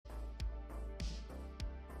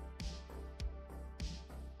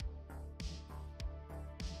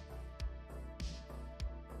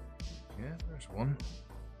Yeah, there's one.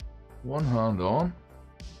 One hand on.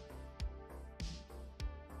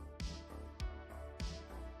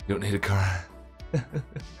 You don't need a car.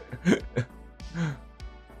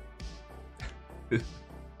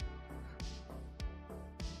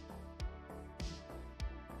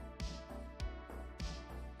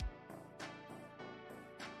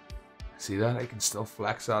 See that? I can still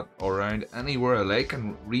flex that around anywhere I like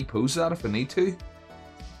and repose that if I need to.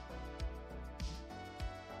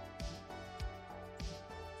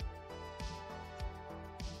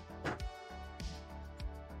 I'll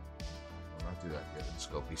not do that yet. It's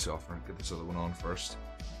got to be softer. Get this other one on first.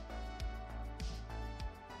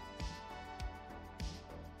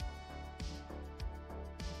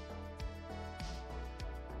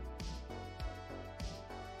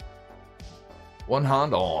 One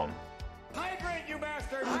hand on. Hydrate, you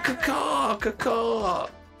bastard! Caw, caw.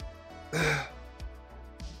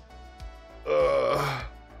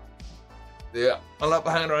 Yeah, I'll not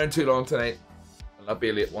be hanging around too long tonight. I'll not be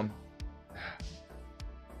a late one.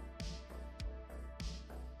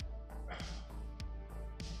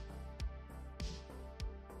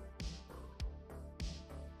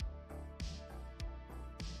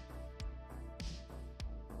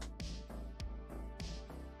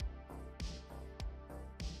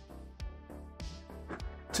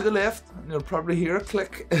 To the left, and you'll probably hear a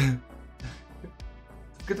click.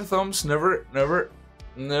 Get the thumbs. Never.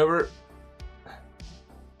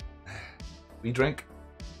 We drink.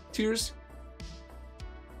 Cheers.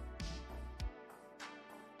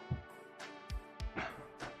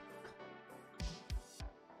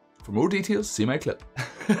 For more details, see my clip.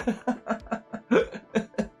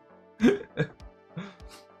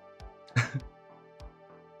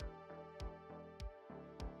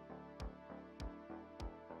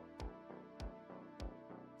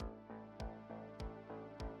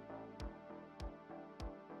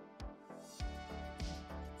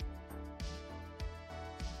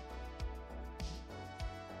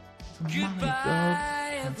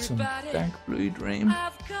 Goodbye, Some everybody. dank blue dream.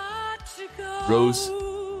 I've got to go. Rose,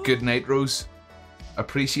 good night, Rose.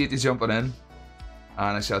 Appreciate you jumping in, and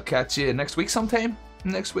I shall catch you next week sometime.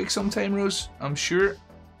 Rose. I'm sure.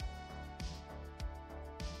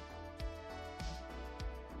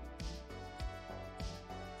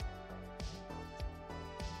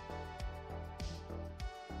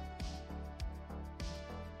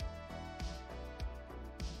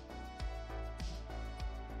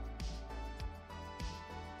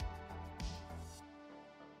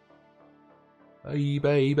 Bye,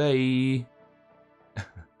 bye, bye.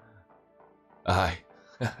 Aye.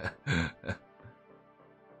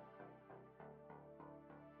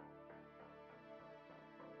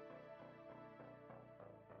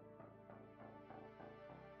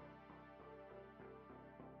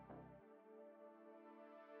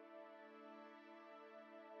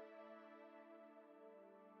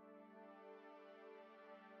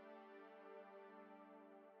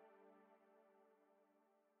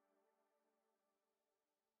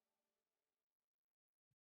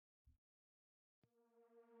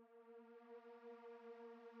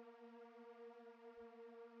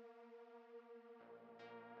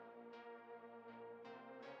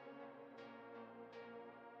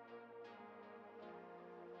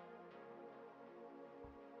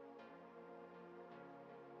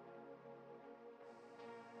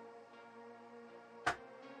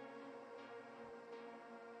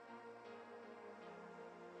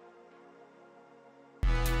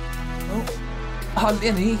 Oh,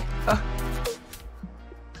 Lenny.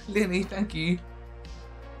 Lenny, thank you.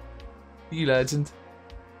 You legend.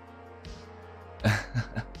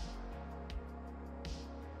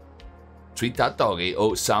 Treat that doggy.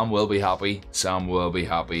 Oh, Sam will be happy. Sam will be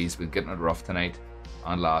happy. He's been getting it rough tonight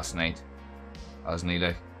and last night. Hasn't he,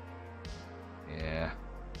 like? Yeah.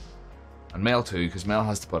 And Mel too, because Mel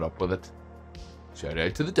has to put up with it. Shout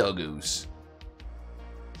out to the doggos.